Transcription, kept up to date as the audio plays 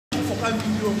Check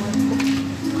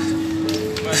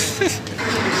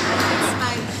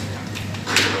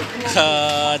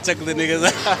the niggas.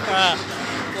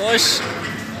 Osh.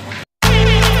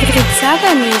 It's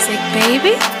Saga music,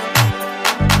 baby.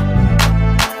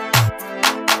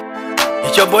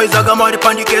 It's your boy Zaga Mari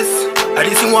Pandikes. I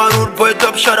listen one rude boy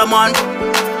top shutter man.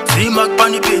 See Mac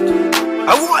Pandipit.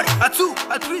 A one, a two,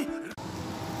 a three.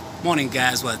 Morning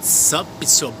guys, what's up?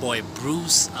 It's your boy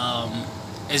Bruce.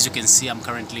 As you can see, I'm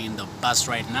currently in the bus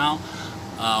right now.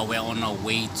 We're on our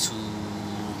way to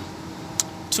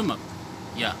Chumap.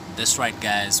 Yeah, that's right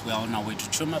guys, we're on our way to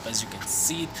Chumap. As you can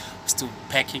see, we're still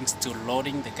packing, still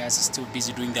loading. The guys are still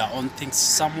busy doing their own things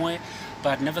somewhere,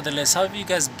 but nevertheless, how have you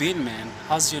guys been, man?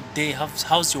 How's your day?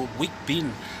 How's your week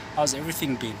been? How's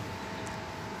everything been?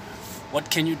 What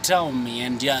can you tell me?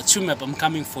 And yeah, Chumap, I'm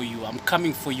coming for you. I'm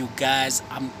coming for you guys.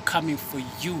 I'm coming for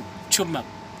you. Chumap,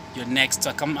 you're next.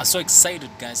 I'm so excited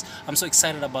guys. I'm so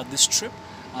excited about this trip.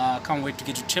 Can't wait to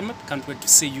get to Chumap. Can't wait to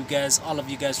see you guys, all of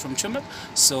you guys from Chumap.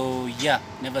 So yeah,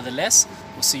 nevertheless,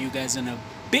 we'll see you guys in a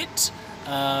bit.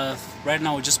 Right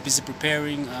now we're just busy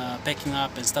preparing, packing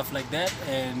up and stuff like that.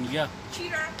 And yeah.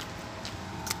 Cheater.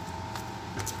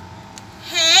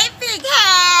 Hey, big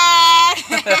head.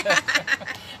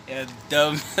 Yeah,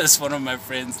 that's one of my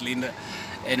friends, Linda,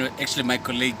 and actually my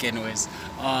colleague. Anyways,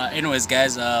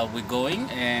 guys, we're going,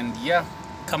 and yeah,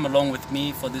 come along with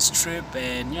me for this trip,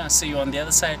 and yeah, see you on the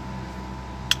other side.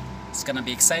 It's gonna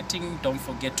be exciting. Don't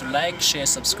forget to like, share,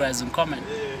 subscribe, and comment.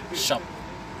 Shop.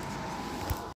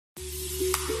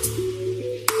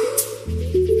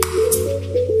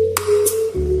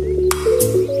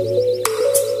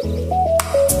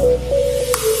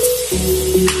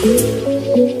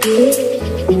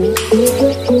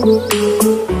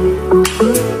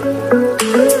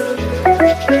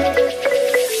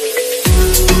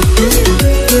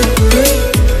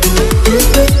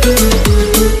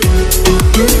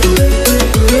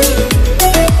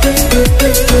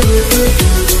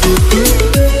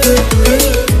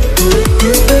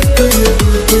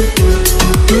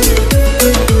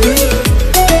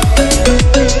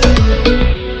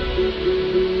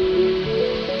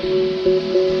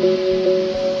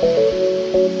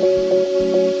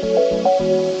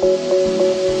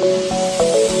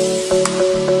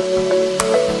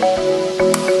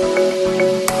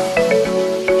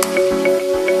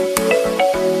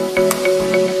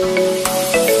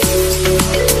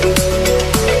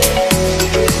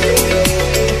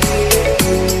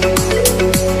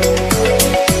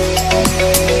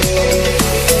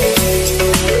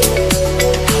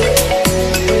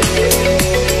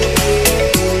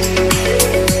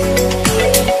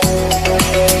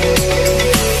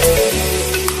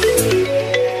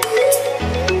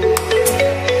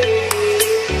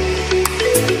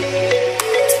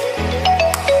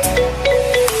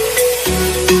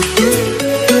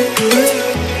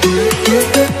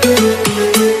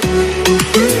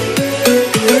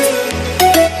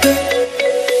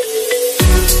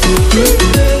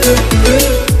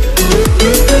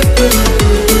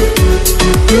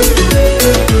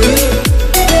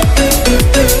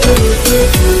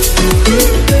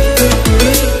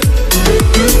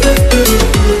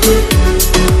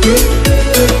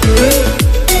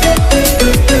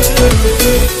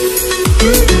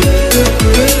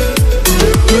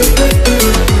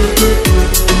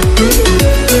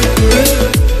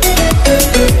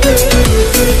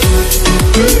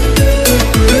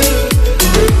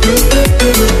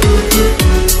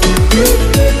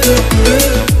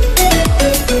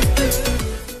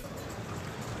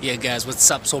 Yeah guys,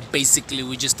 what's up? So basically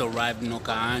we just arrived in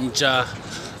Okaanja.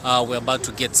 We're about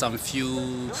to get some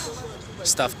few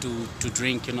stuff to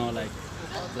drink, you know,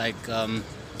 like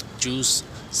juice,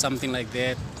 something like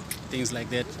that, things like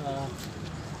that.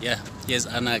 Yeah, here's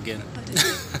Anna again.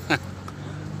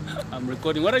 I'm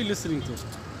recording. What are you listening to?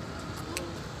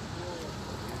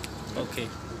 Okay,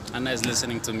 Anna is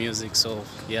listening to music, so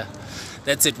yeah,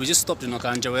 that's it. We just stopped in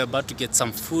Okaanja. We're about to get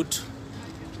some food.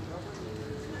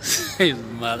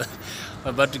 Mother. We're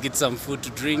about to get some food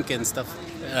to drink and stuff,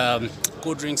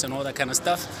 cool drinks and all that kind of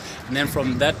stuff. And then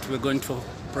from that, we're going to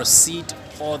proceed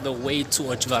all the way to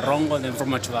Otjiwarongo. And then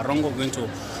from Otjiwarongo, we're going to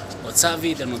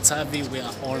Otsavi. Then Otsavi, we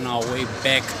are on our way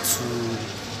back to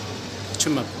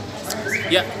Chumap.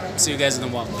 Yeah, see you guys in a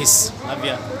while. Peace. Love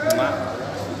ya. Mwah.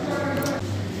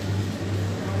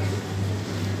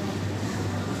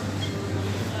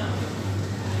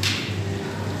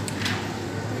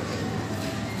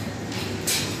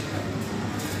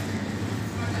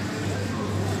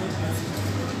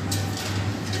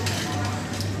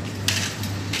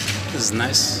 This is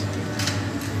nice.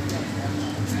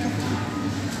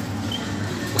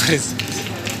 What is it?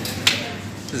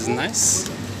 This is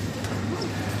nice.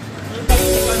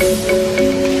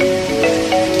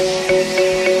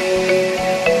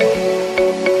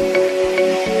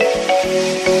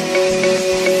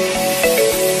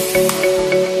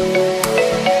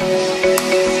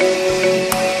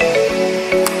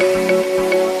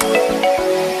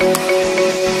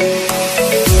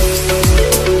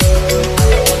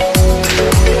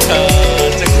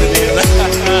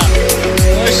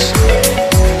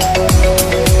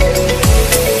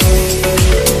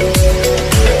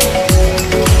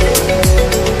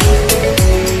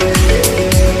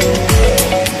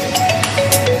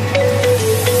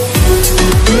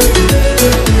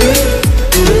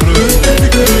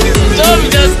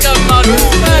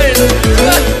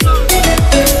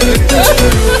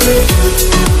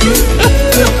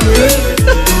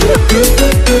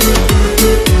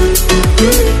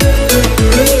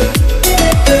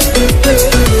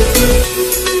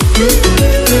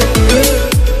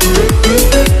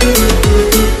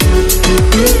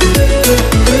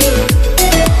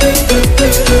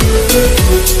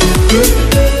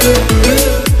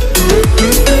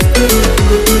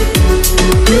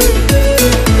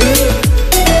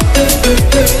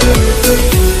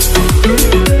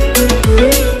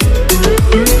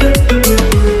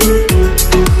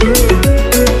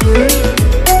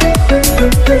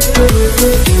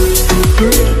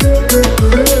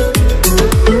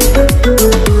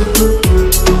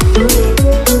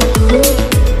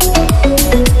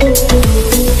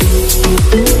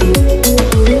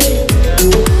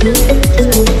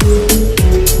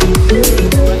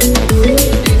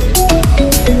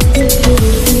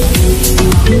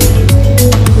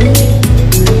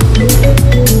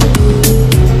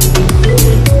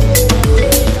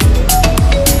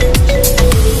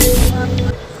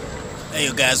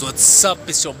 What's up?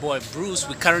 It's your boy Bruce.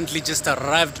 We currently just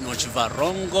arrived in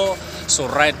Otjiwarongo. So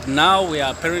right now we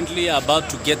are apparently about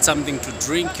to get something to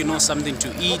drink, you know, something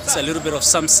to eat, a little bit of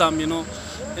some, you know.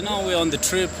 We're on the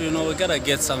trip, you know, we gotta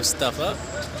get some stuff, huh?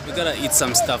 We gotta eat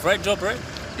some stuff, right, Job, right?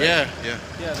 Yeah. Yeah,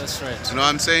 that's right. You know what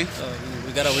I'm saying?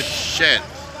 We gotta wait. Shit.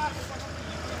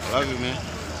 I love you, man.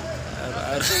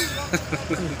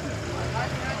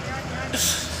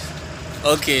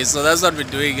 Okay, so that's what we're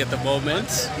doing at the moment.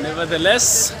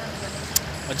 Nevertheless,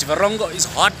 Otjiwarongo is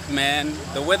hot, man.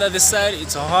 The weather this side,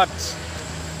 it's hot.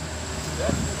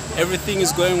 Everything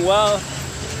is going well.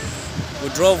 We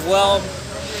drove well.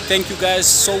 Thank you guys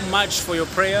so much for your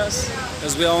prayers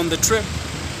as we are on the trip.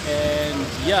 And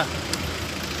yeah,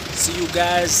 see you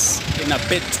guys in a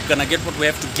bit. We're gonna get what we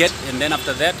have to get, and then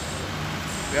after that,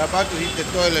 we're about to hit the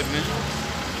toilet, man.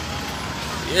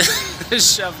 Yeah,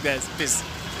 sharp guys, peace.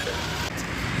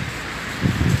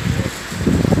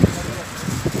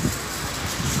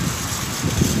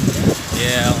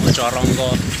 Yeah,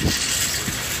 Otjiwarongo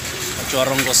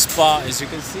Spa, as you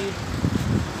can see.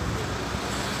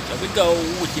 Here we go.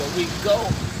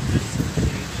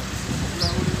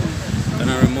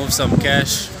 Gonna remove some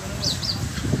cash,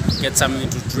 get something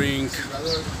to drink.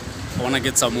 I wanna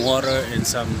get some water and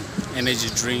some energy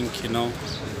drink, you know,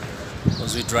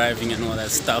 because we're driving and all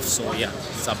that stuff. So yeah,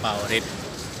 that's about it.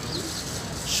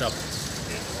 Shop.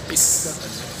 Peace.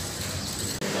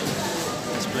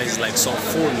 This place is like so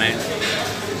full, man.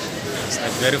 It's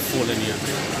like very full in here.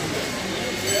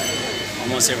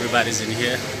 Almost everybody's in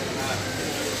here.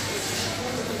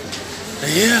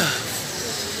 Yeah.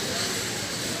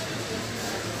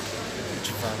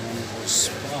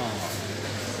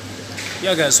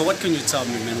 Yeah, guys. So what can you tell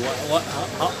me, man?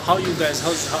 How you guys?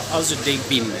 How's your day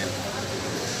been, man?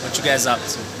 What you guys up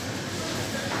to?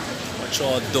 What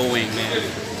y'all doing, man?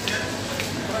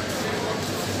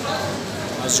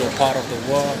 How's your part of the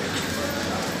world?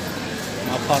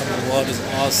 My part of the world is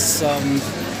awesome.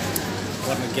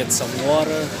 Want to get some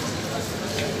water.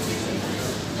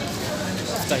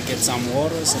 After I get some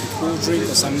water, some cool drink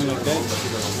or something like that.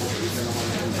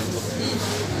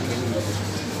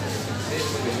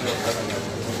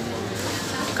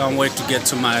 Can't wait to get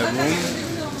to my room.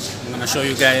 I'm gonna show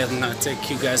you guys. I'm gonna take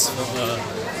you guys for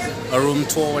a room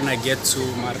tour when I get to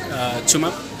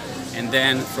Chumap, and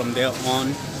then from there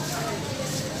on,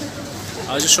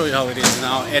 I'll just show you how it is. And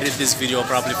I'll edit this video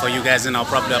probably for you guys, and I'll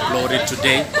probably upload it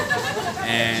today.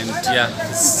 And yeah,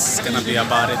 it's gonna be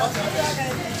about it.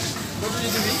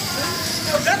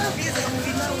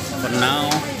 For now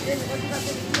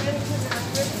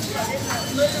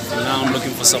I'm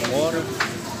looking for some water,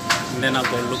 and then I'll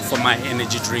go look for my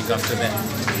energy drink after that.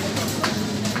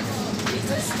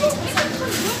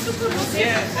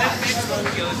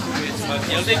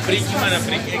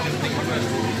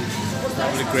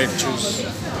 Probably grape juice.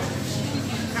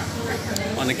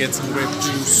 Wanna get some grape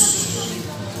juice.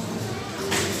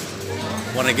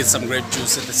 Want to get some grape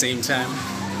juice at the same time.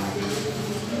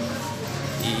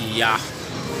 Yeah.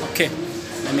 Okay.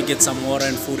 Let me get some water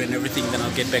and food and everything, then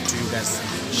I'll get back to you guys.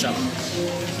 Sharp.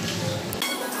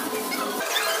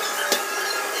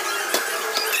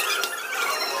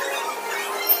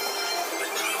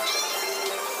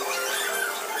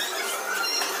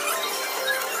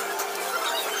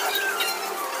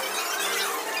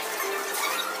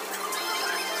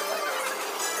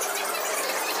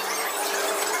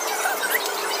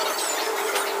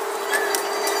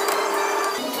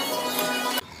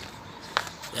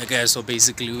 Yeah guys, so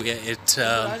basically we are at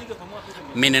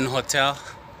Minen Hotel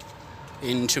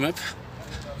in Chumep.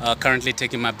 Currently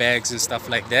taking my bags and stuff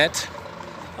like that.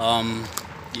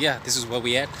 Yeah, this is where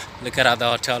we at. Look at how the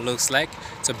hotel looks like.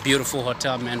 It's a beautiful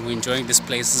hotel, man. We're enjoying this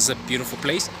place. This is a beautiful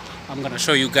place. I'm gonna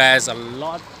show you guys a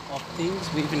lot of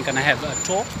things. We're even gonna have a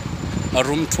tour, a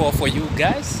room tour for you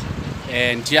guys.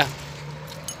 And yeah,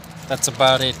 that's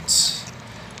about it.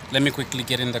 Let me quickly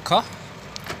get in the car,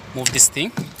 move this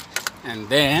thing, and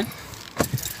then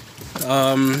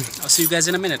I'll see you guys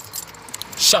in a minute.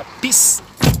 Sharp, peace.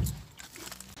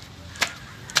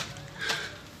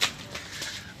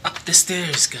 Up the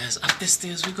stairs, guys. Up the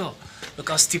stairs we go. Look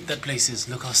how steep that place is.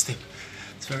 Look how steep.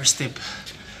 It's very steep,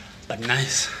 but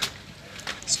nice.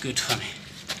 It's good for me.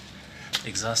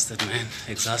 Exhausted, man.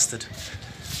 Exhausted,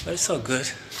 but it's all good.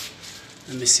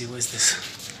 Let me see. Where's this?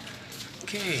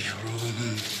 Okay,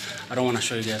 room. I don't want to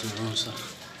show you guys my room, so.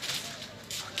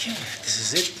 Okay, this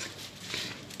is it.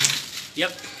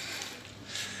 Yep.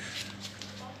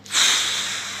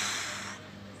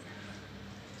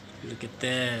 Look at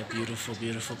that, beautiful,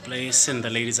 beautiful place. And the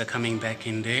ladies are coming back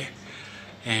in there.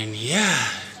 And yeah,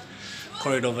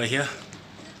 corridor over here.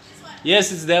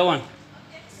 Yes, it's that one.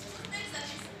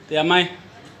 They are mine.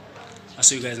 I'll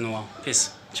see you guys in a while. Peace.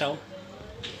 Ciao.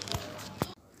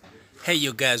 Hey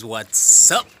you guys, what's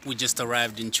up? We just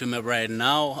arrived in Chumeb right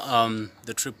now.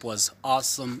 The trip was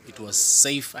awesome. It was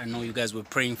safe. I know you guys were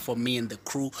praying for me and the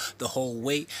crew the whole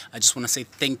way. I just want to say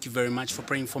thank you very much for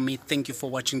praying for me. Thank you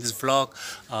for watching this vlog.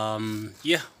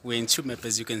 Yeah, we're in Chumeb,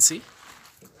 as you can see.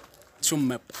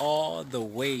 Chumeb all the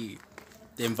way.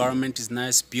 The environment is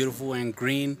nice, beautiful and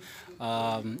green.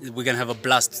 We're gonna have a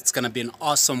blast. It's gonna be an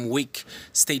awesome week.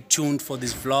 Stay tuned for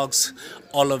these vlogs,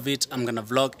 all of it. I'm gonna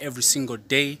vlog every single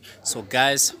day, so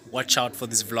guys, watch out for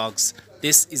these vlogs.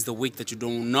 This is the week that you do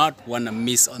not want to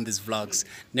miss on these vlogs.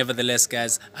 Nevertheless,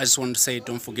 guys, I just want to say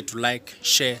don't forget to like,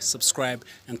 share, subscribe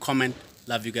and comment.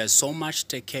 Love you guys so much.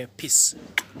 Take care. Peace.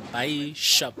 Bye.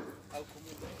 Shop.